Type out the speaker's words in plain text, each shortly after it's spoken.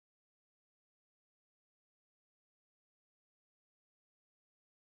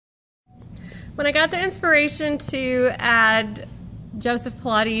When I got the inspiration to add Joseph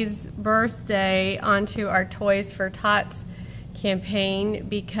Pilates' birthday onto our Toys for Tots campaign,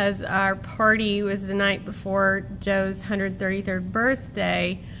 because our party was the night before Joe's 133rd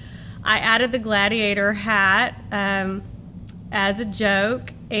birthday, I added the Gladiator hat as a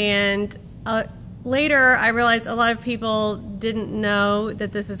joke, and later I realized a lot of people didn't know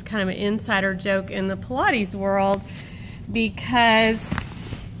that this is kind of an insider joke in the Pilates world, because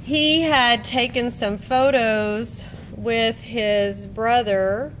he had taken some photos with his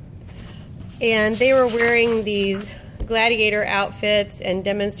brother and they were wearing these gladiator outfits and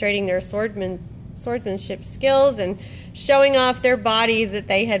demonstrating their swordsmanship skills and showing off their bodies that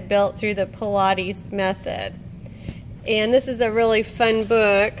they had built through the Pilates method. And this is a really fun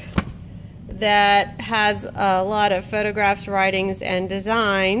book that has a lot of photographs, writings, and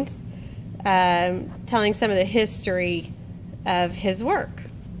designs telling some of the history of his work.